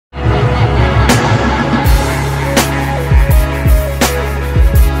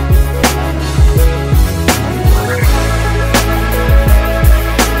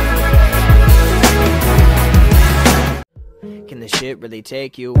really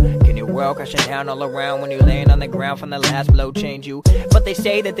take you? Can your world crashing down all around when you're laying on the ground from the last blow change you? But they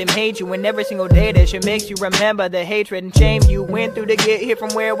say that them hate you, and every single day that shit makes you remember the hatred and shame you went through to get here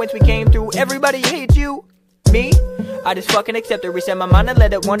from where once we came through. Everybody hates you. Me? I just fucking accept it, reset my mind and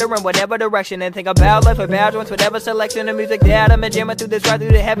let it wander in whatever direction, and think about life about once whatever selection of music that I'm jamming through this ride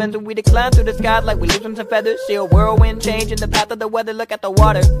through the heavens, and we decline through the skies like we lose some feathers. See a whirlwind change in the path of the weather, look at the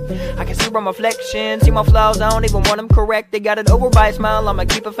water. I can see my reflection, see my flaws, I don't even want them correct. They got it over by a smile, I'ma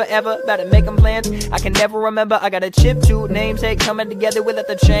keep it forever. About to make them plans, I can never remember. I got a chip, two namesake coming together, we let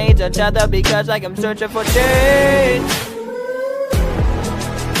the change each other because I am searching for change.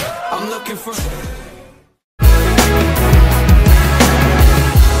 I'm looking for